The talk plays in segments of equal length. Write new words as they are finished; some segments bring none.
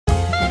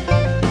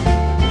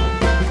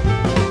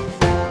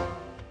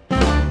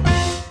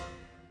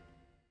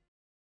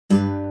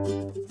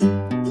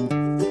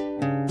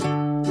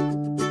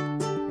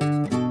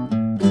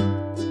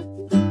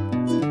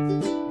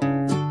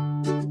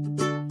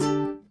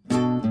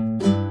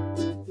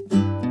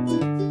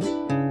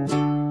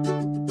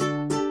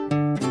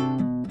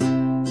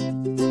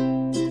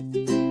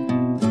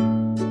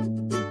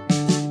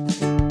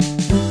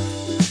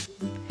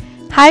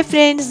Hi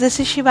friends, this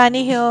is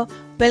Shivani here.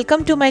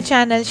 Welcome to my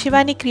channel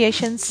Shivani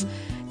Creations.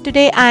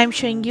 Today I am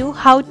showing you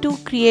how to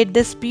create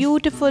this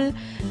beautiful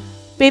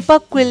paper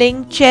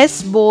quilling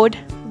chess board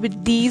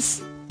with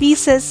these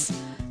pieces.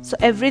 So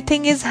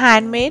everything is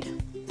handmade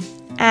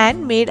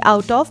and made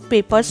out of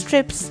paper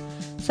strips.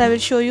 So I will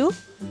show you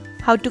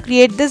how to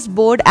create this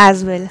board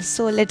as well.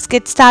 So let's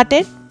get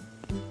started.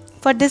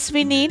 For this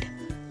we need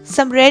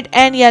some red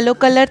and yellow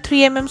color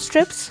 3mm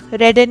strips,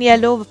 red and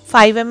yellow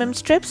 5mm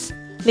strips,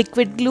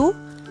 liquid glue,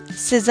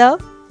 scissor,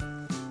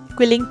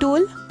 quilling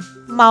tool,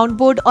 mount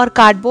board or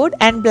cardboard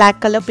and black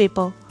color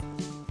paper.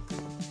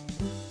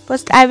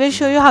 First I will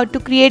show you how to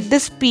create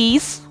this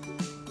piece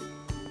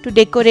to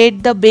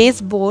decorate the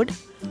base board.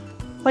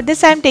 For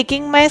this I am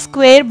taking my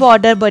square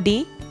border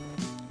buddy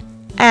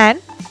and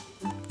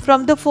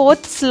from the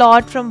fourth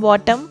slot from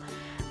bottom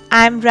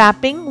I am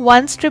wrapping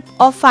one strip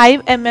of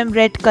 5mm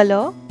red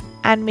color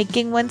and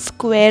making one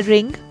square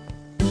ring.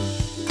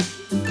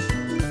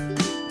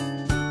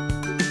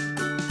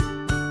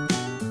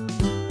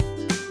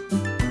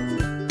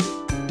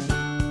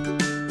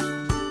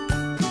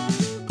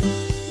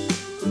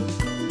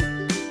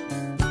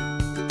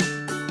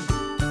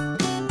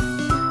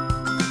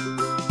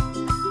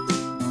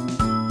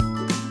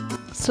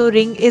 So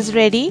ring is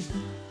ready.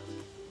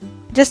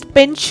 Just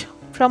pinch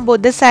from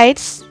both the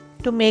sides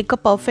to make a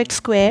perfect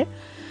square.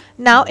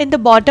 Now in the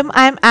bottom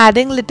I am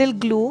adding little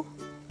glue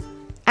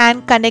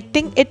and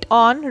connecting it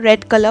on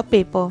red color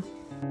paper.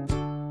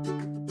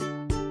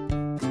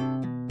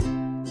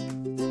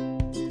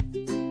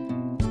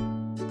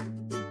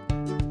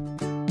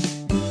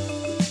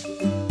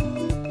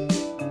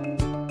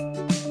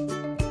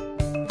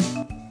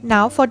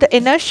 Now for the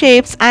inner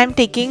shapes I am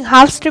taking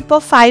half strip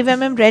of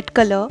 5mm red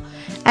color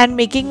and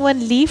making one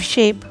leaf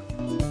shape.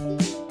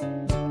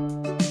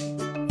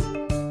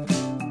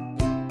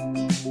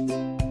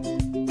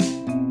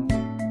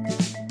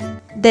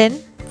 Then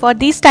for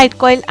these tight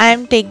coil I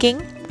am taking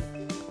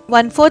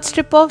 1/4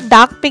 strip of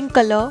dark pink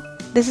color,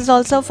 this is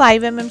also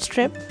 5mm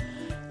strip,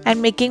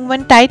 and making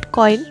one tight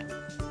coil.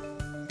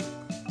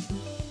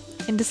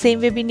 In the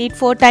same way we need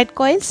 4 tight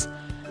coils.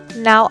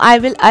 Now I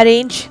will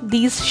arrange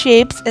these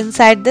shapes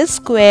inside this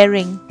square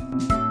ring.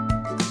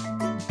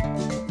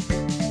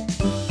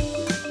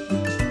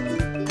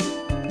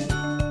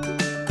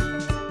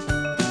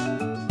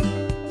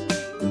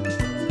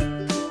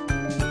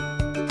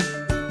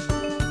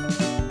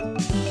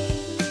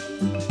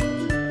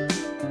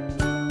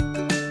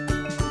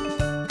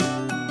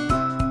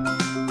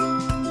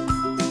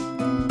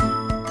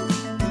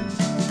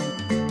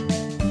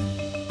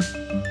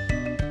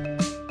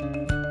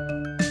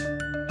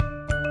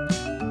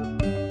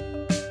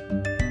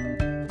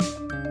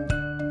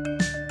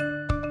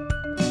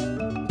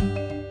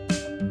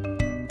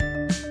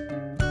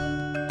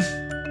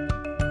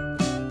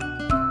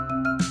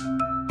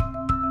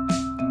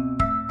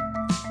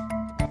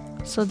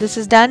 So this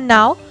is done.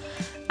 Now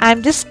I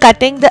am just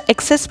cutting the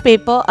excess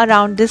paper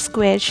around this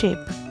square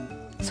shape.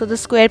 So the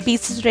square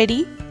piece is ready.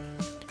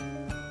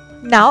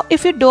 Now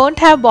if you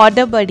don't have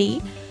border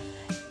buddy,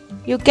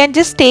 you can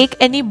just take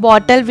any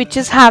bottle which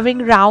is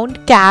having round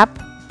cap,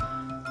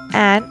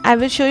 and I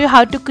will show you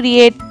how to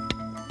create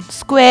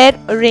square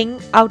ring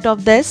out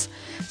of this.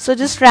 So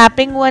just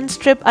wrapping one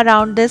strip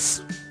around this.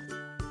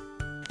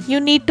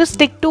 You need to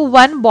stick to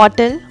one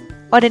bottle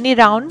or any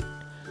round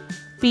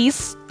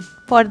piece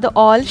for the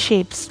all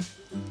shapes.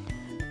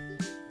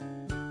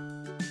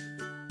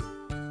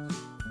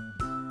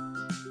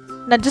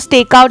 Now just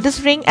take out this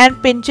ring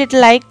and pinch it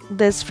like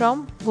this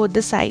from both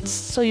the sides.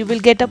 So you will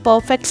get a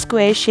perfect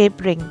square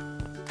shape ring.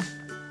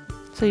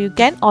 So you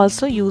can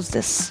also use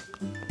this.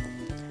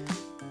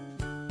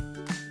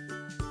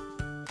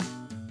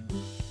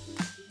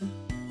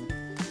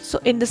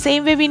 So in the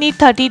same way we need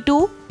 32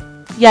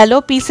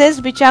 yellow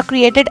pieces which are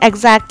created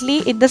exactly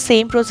in the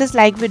same process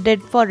like we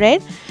did for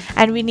red,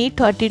 and we need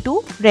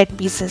 32 red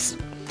pieces.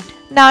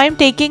 Now I am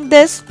taking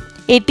this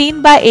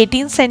 18 by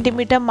 18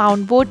 centimeter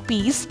mount board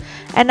piece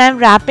and I am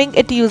wrapping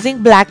it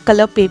using black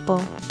color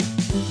paper.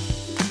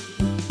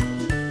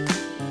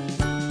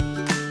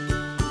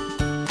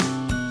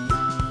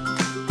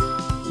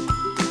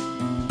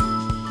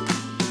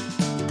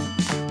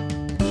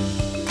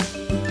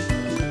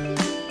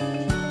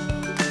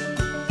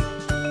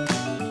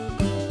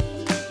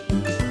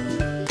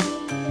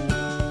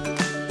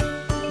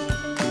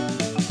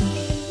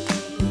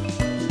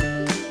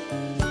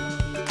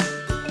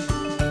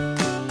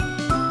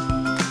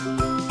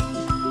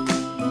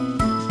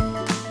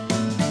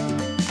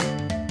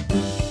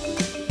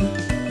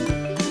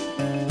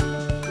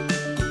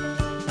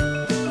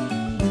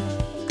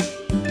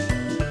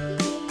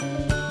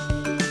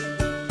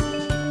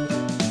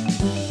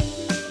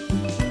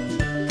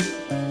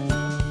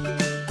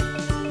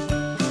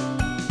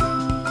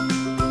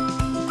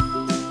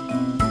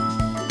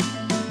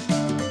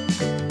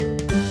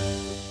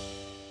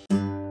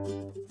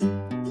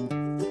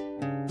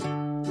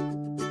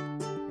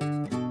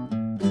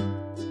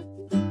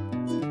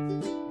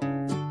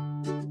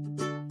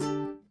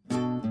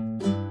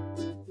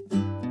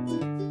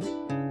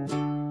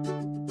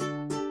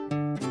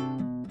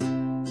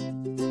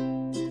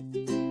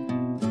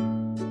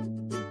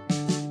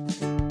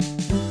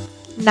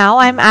 Now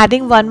I'm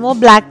adding one more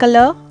black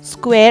color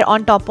square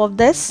on top of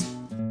this.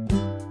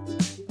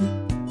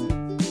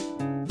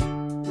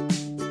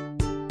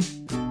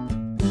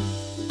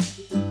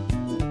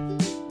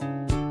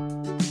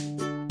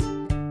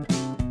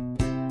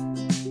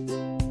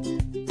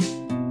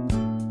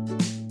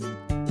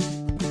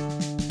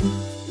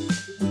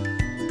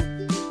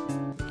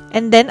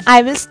 And then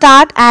I will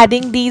start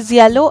adding these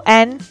yellow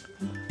and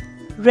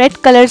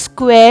red color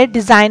square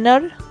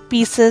designer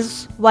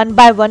pieces one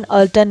by one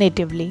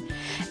alternatively.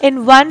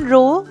 In one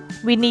row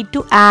we need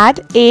to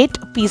add 8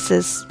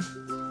 pieces.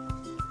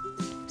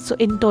 So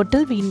in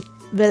total we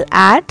will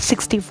add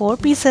 64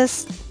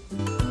 pieces.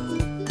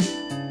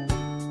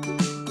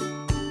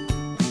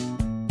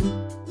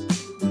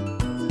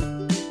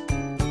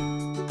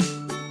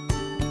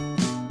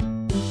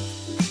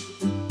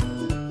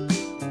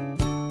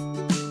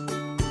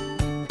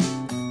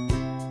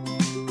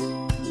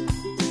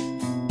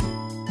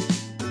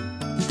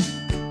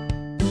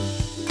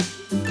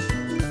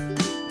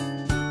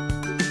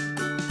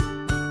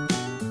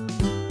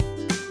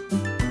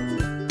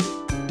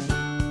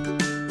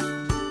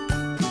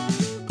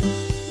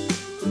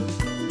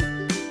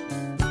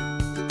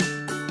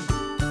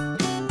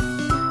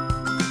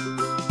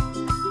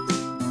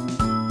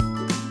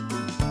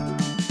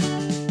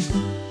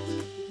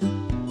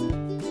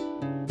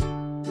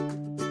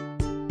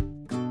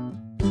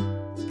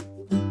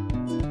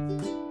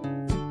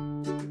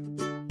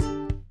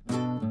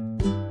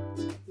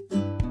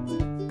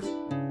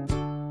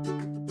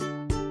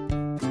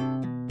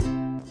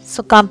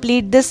 So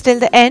complete this till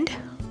the end.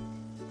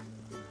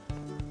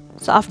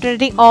 So after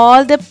adding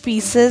all the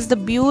pieces, the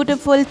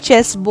beautiful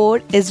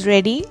chessboard is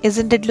ready.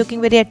 Isn't it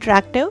looking very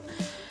attractive?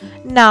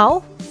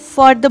 Now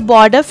for the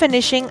border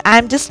finishing, I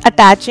am just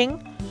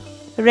attaching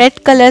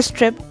red color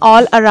strip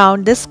all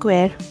around the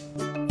square.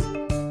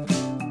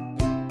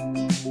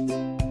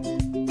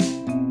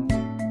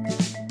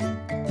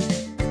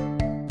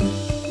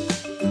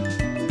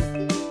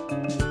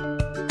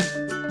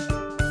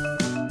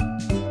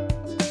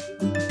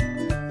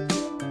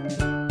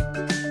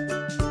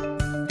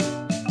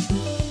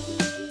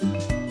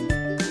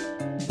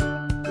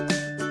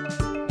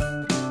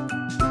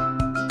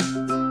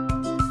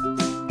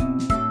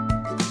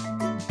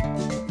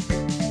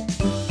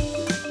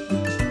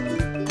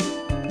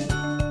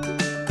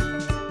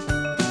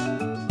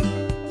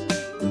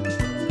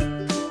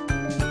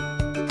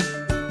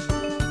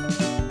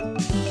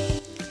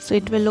 So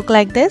it will look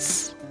like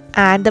this,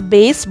 and the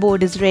base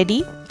board is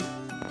ready.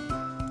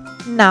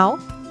 Now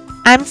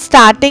I'm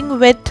starting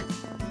with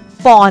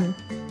pawn,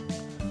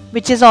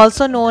 which is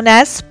also known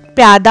as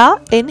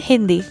pyada in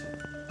Hindi.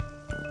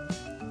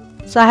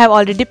 So I have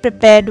already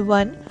prepared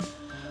one.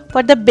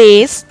 For the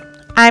base,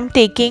 I'm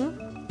taking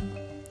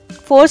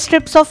 4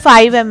 strips of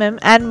 5 mm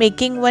and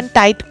making one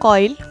tight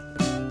coil.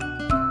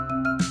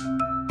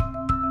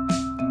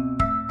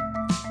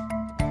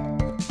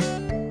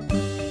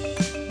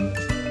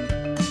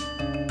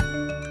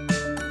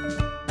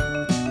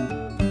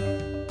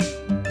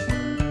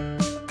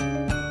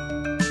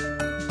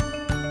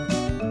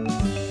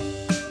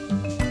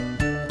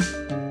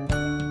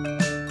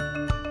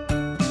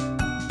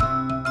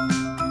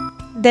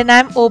 Then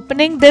I'm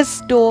opening this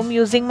dome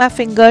using my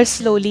fingers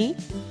slowly.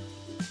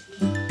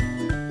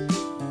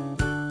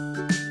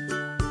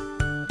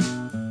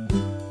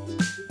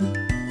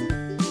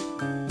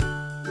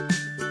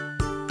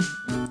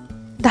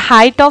 The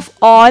height of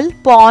all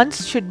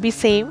pawns should be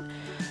same.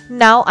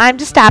 Now I'm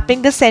just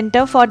tapping the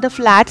center for the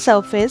flat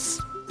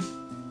surface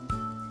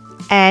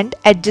and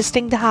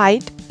adjusting the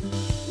height.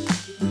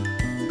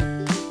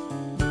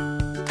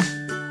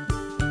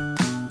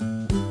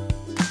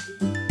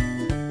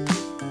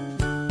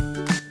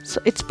 So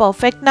it's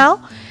perfect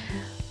now.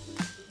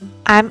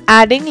 I'm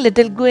adding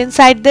little glue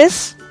inside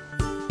this.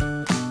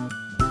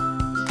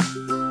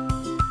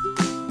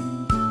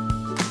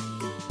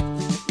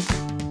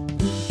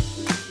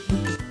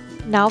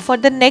 Now for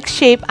the next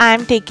shape, I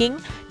am taking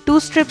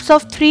 2 strips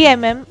of 3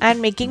 mm and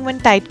making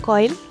one tight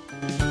coil.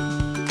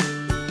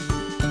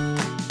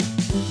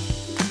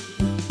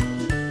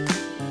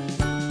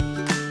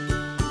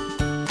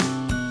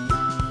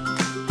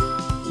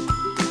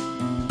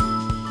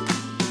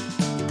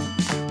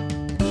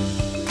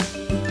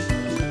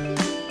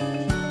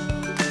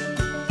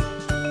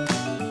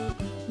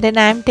 Then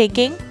I am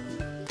taking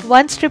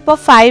 1 strip of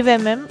 5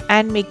 mm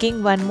and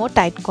making one more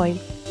tight coil.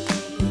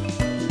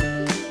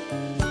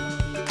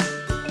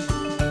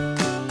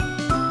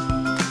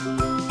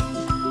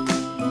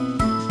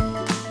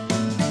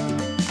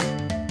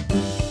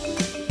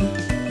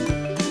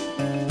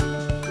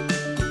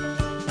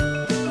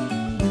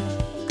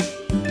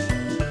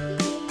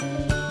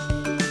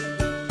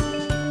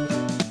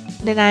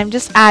 Then I am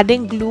just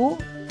adding glue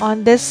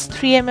on this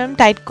 3 mm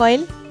tight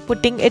coil,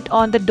 putting it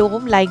on the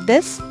dome like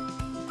this.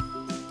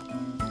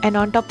 And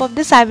on top of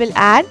this I will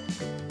add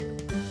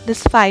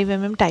this 5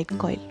 mm tight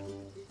coil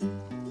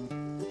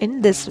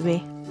in this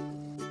way.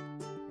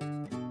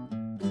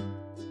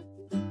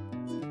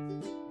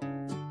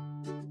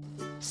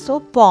 So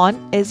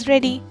pawn is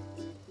ready.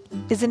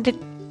 Isn't it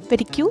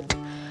very cute.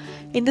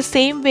 In the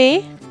same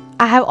way,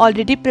 I have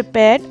already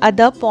prepared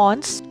other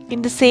pawns.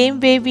 In the same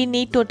way, we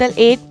need total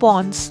 8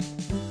 pawns.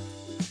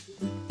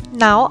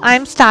 Now I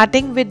am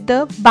starting with the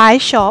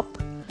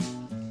bishop,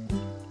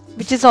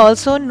 which is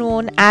also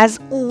known as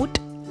oot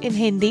in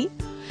Hindi.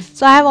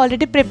 So I have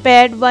already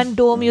prepared one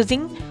dome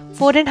using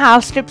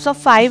 4.5 strips of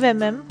 5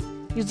 mm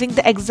using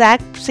the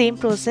exact same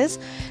process.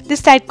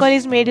 This tight coil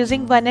is made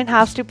using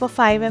 1.5 strip of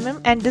 5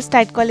 mm and this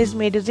tight coil is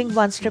made using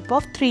 1 strip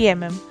of 3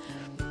 mm.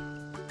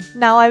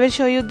 Now I will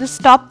show you this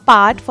top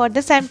part. For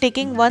this I am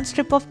taking 1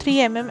 strip of 3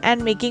 mm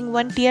and making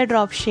one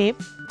teardrop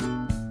shape.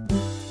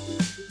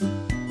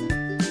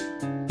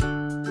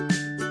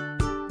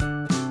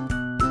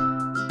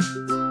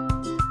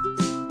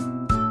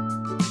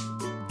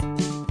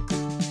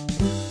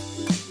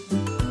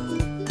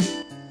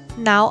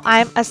 Now I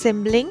am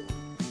assembling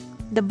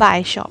the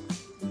bishop.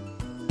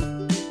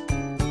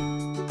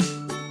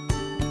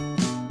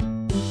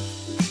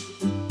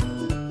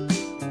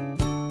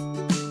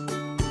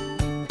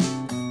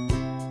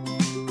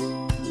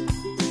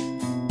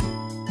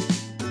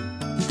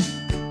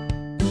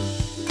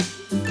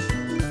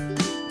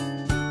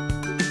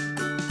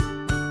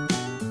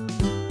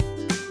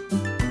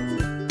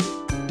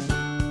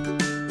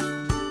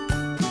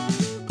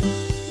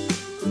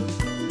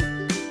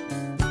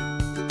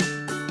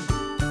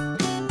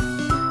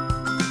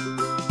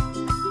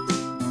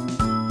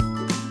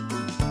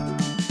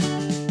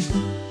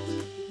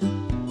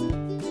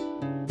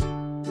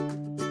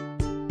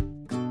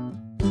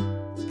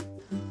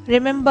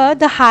 Remember,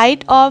 the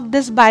height of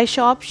this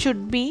bishop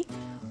should be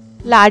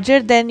larger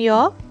than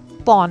your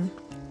pawn.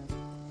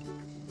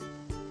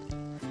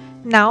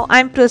 Now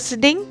I am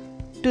proceeding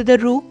to the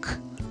rook.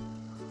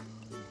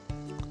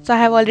 So I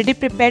have already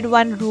prepared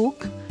one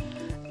rook,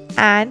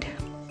 and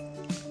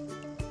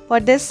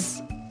for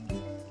this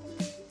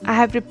I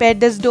have prepared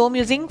this dome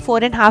using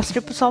 4.5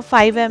 strips of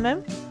 5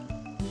 mm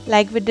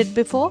like we did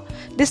before.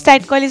 This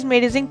tight coil is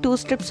made using 2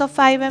 strips of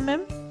 5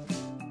 mm.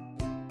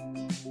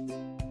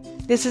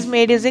 This is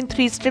made using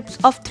 3 strips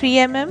of 3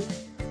 mm.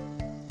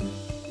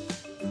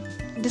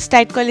 This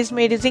tight coil is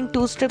made using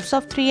 2 strips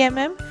of 3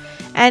 mm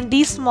and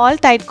these small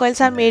tight coils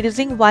are made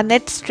using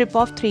 1/8 strip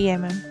of 3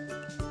 mm.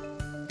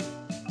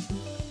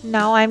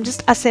 Now I am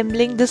just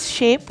assembling this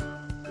shape.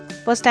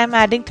 First I am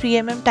adding 3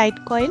 mm tight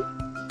coil.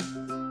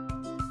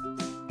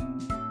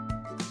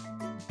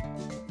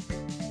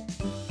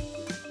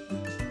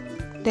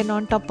 Then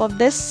on top of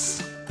this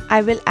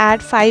I will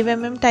add 5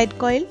 mm tight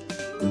coil.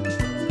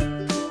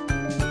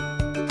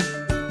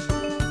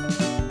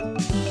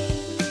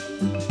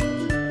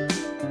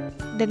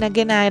 Then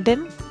again add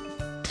in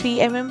 3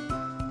 mm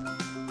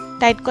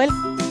tight coil.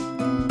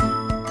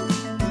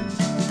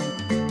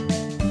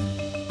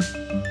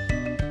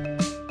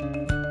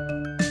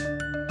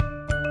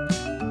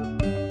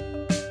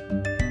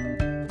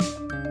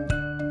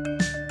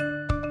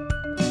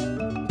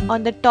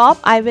 On the top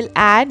I will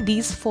add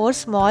these 4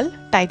 small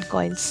tight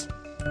coils.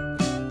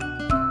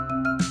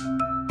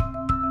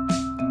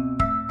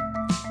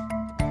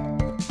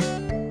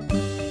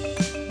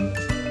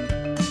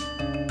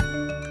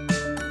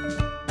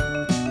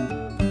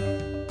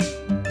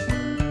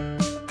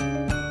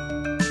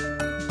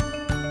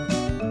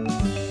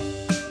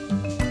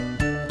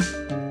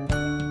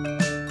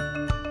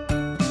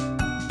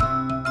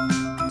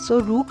 So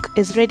rook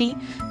is ready.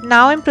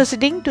 Now I am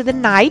proceeding to the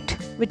knight,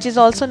 which is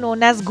also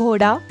known as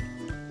ghoda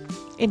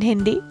in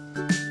Hindi.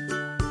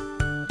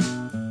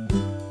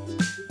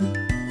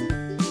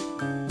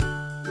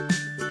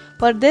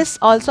 For this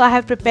also I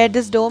have prepared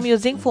this dome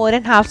using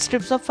 4.5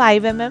 strips of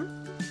 5 mm.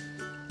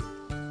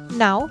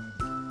 Now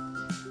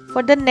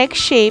for the next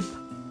shape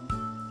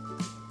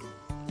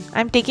I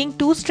am taking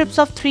 2 strips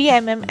of 3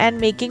 mm and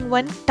making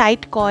one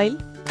tight coil.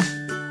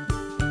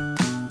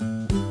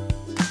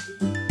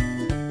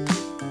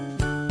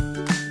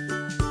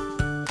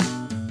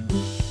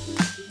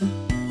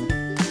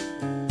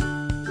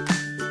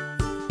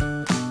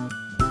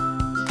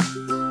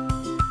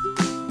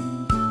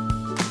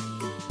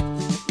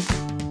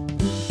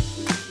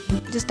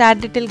 Just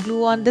add little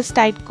glue on this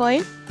tight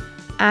coil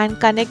and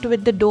connect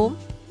with the dome.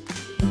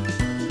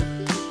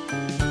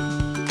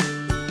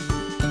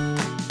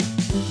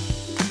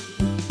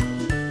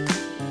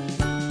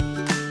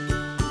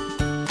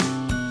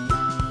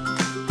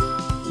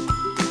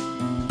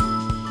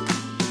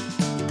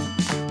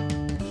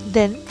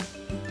 Then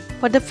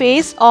for the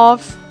face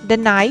of the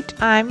knight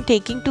I am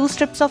taking 2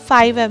 strips of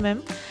 5 mm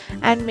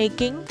and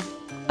making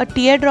a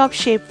teardrop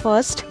shape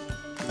first.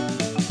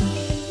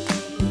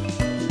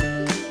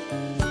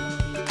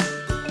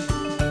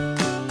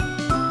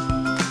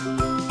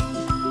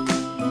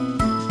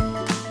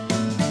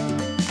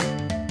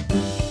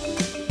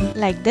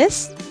 Like this.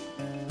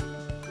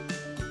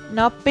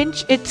 Now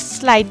pinch its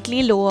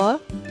slightly lower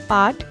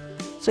part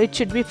so it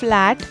should be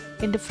flat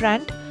in the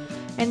front,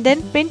 and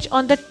then pinch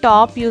on the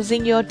top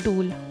using your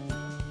tool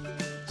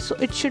so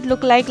it should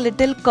look like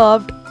little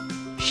curved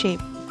shape.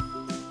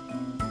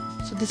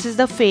 So this is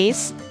the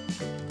face.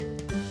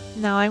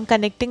 Now I am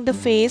connecting the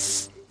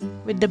face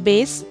with the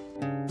base.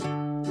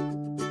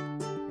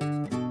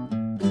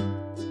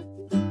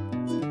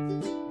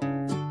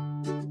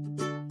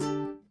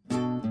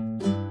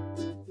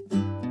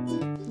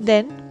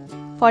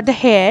 For the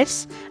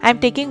hairs, I am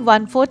taking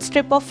 1/4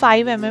 strip of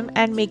 5 mm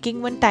and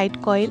making one tight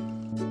coil.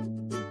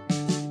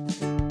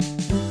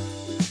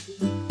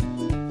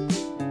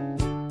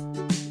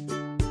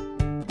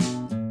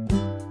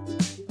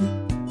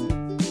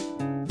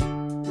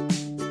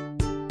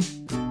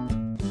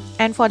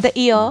 And for the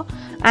ear,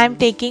 I am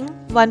taking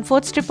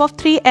 1/4 strip of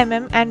 3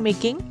 mm and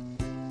making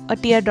a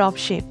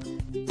teardrop shape.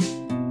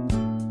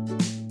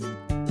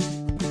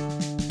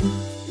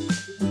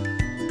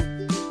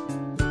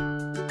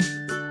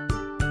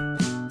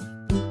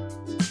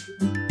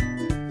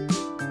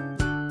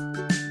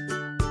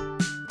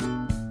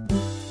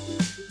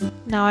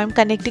 Now I am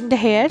connecting the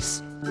hairs.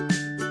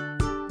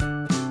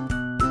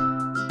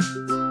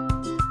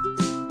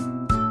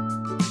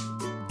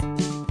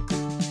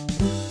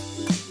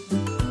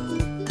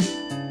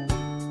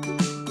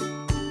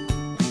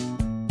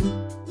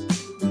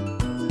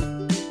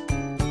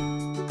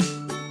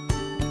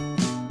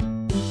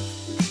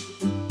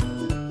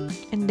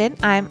 And then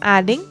I am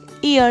adding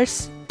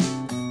ears.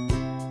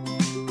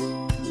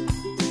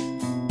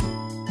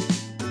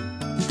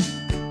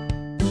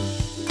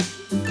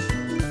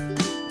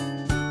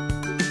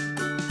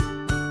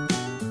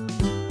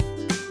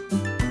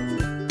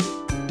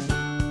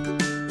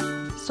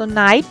 So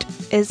knight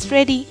is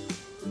ready.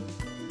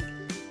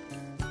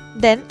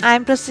 Then I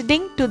am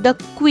proceeding to the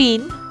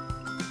queen,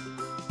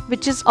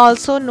 which is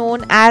also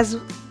known as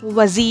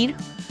wazir.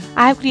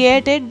 I have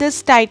created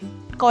this tight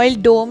coil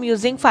dome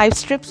using 5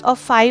 strips of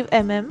 5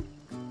 mm,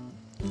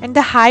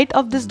 and the height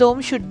of this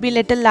dome should be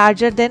little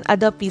larger than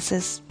other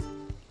pieces.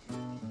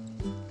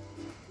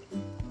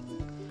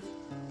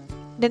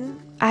 Then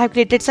I have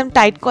created some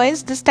tight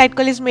coils. This tight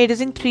coil is made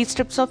using 3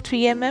 strips of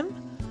 3 mm.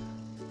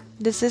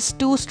 This is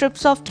 2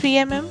 strips of 3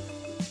 mm.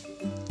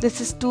 This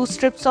is 2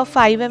 strips of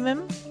 5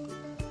 mm.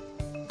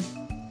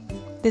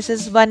 This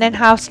is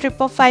 1.5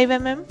 strip of 5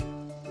 mm.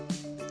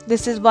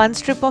 This is 1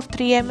 strip of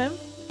 3 mm.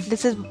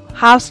 This is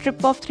half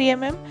strip of 3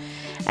 mm.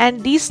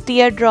 And these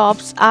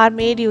teardrops are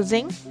made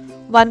using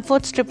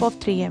 1/4 strip of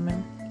 3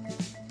 mm.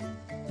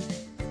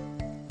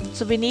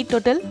 So we need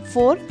total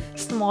 4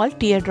 small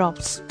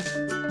teardrops.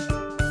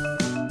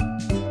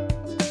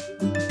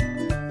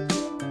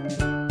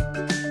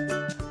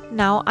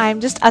 Now I am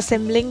just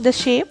assembling the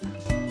shape.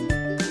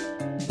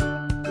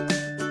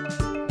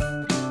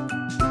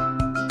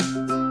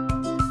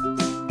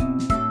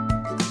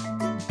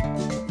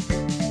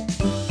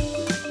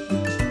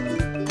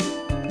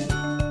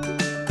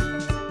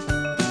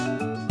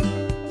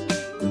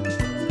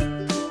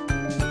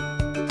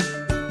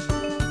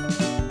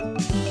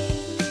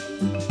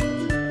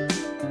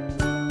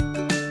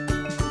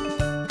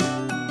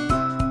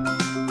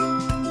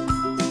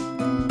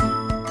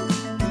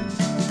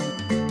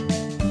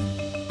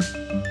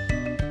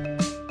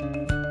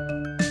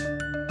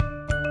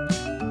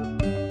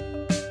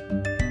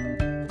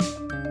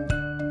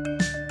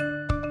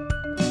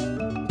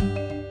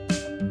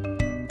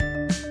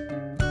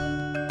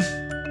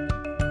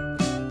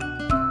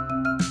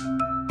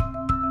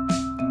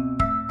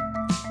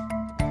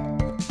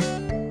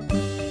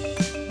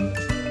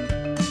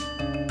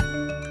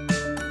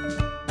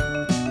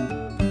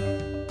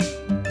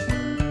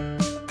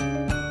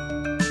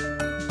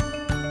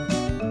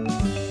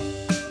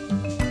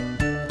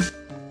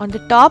 On the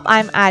top, I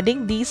am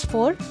adding these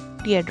 4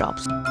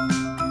 teardrops.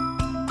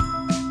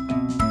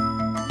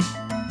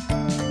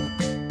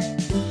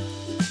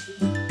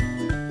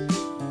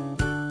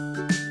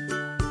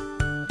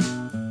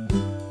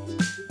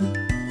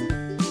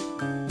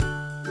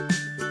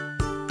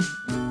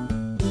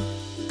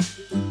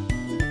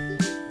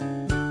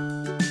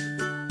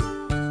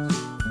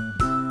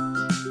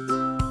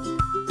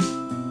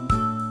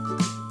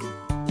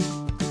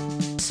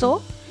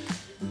 So,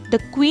 the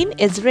queen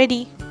is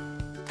ready.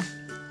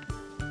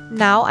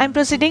 Now I am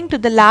proceeding to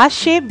the last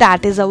shape,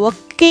 that is our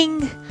king.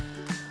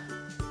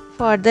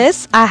 For this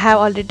I have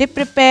already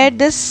prepared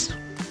this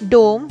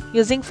dome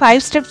using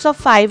 5 strips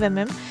of 5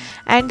 mm,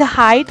 and the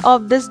height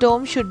of this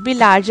dome should be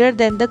larger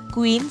than the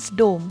queen's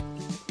dome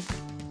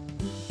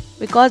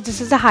because this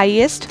is the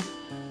highest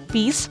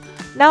piece.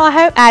 Now I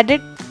have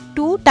added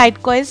 2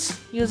 tight coils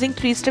using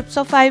 3 strips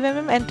of 5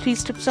 mm and 3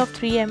 strips of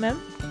 3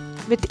 mm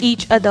with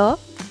each other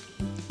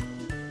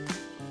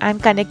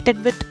and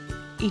connected with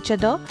each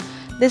other.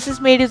 This is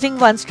made using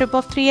 1 strip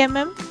of 3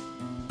 mm.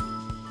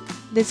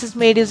 This is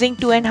made using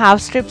 2.5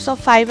 strips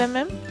of 5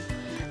 mm.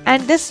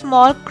 And this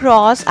small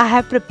cross I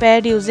have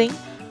prepared using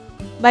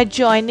by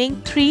joining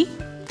 3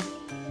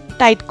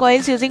 tight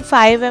coils using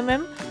 5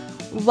 mm,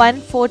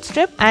 1/4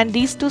 strip, and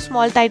these 2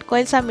 small tight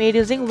coils are made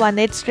using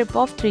 1/8 strip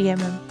of 3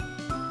 mm.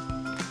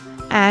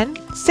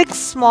 And 6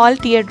 small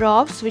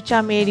teardrops which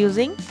are made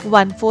using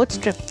 1/4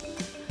 strip.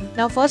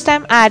 Now first I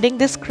am adding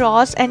this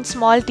cross and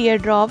small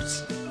teardrops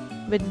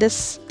with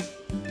this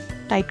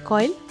tight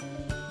coil,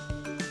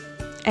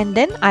 and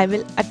then I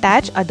will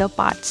attach other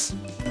parts.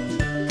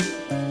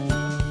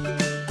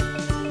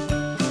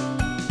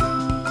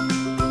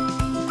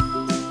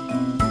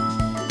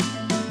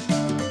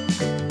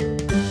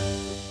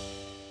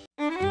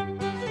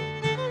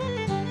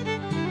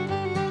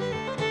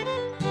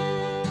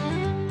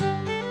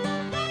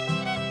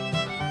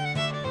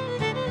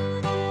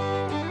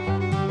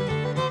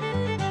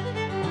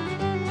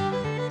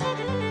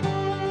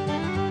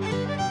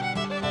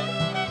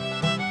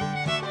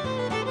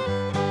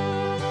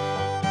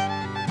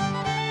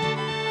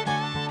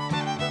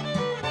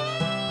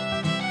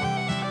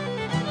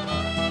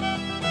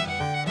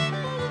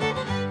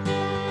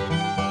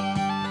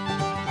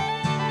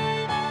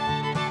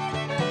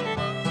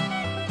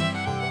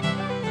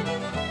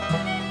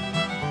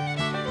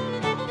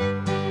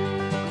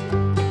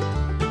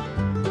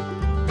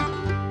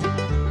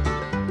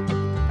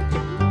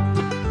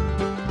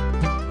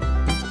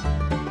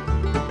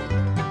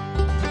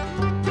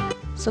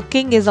 So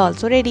king is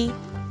also ready.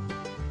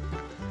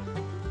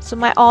 So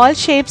my all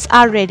shapes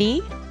are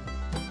ready.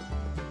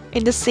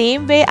 In the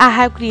same way I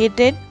have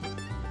created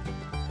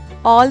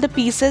all the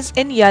pieces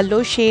in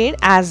yellow shade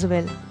as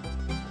well.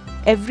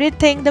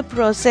 Everything, the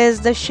process,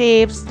 the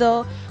shapes,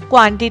 the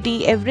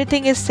quantity,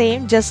 everything is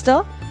same, just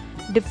the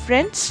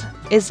difference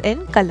is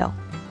in color.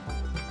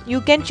 You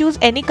can choose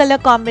any color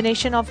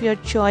combination of your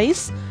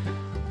choice,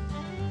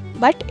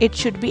 but it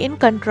should be in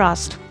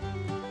contrast.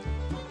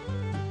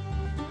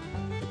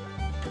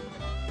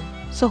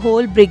 So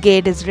whole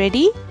brigade is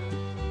ready.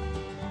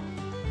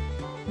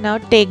 Now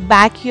take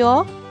back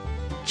your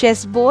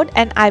chessboard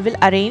and I will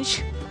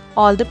arrange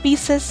all the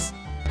pieces.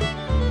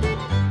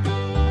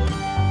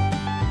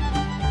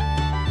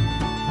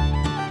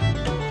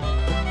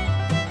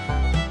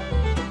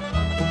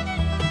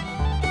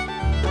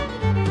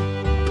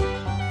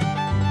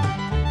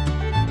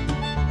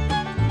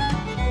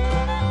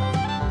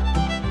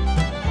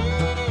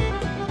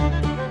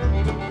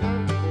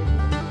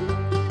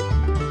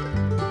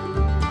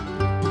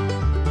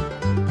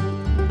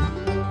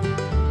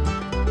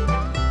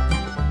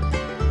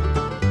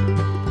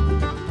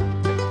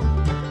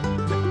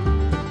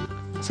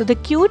 So the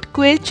cute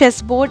quill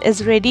chessboard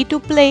is ready to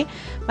play.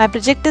 My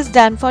project is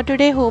done for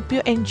today. Hope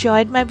you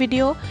enjoyed my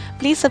video.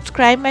 Please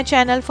subscribe my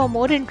channel for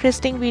more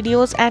interesting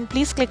videos and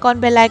please click on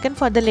bell icon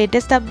for the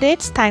latest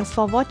updates. Thanks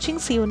for watching.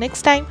 See you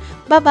next time.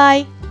 Bye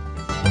bye.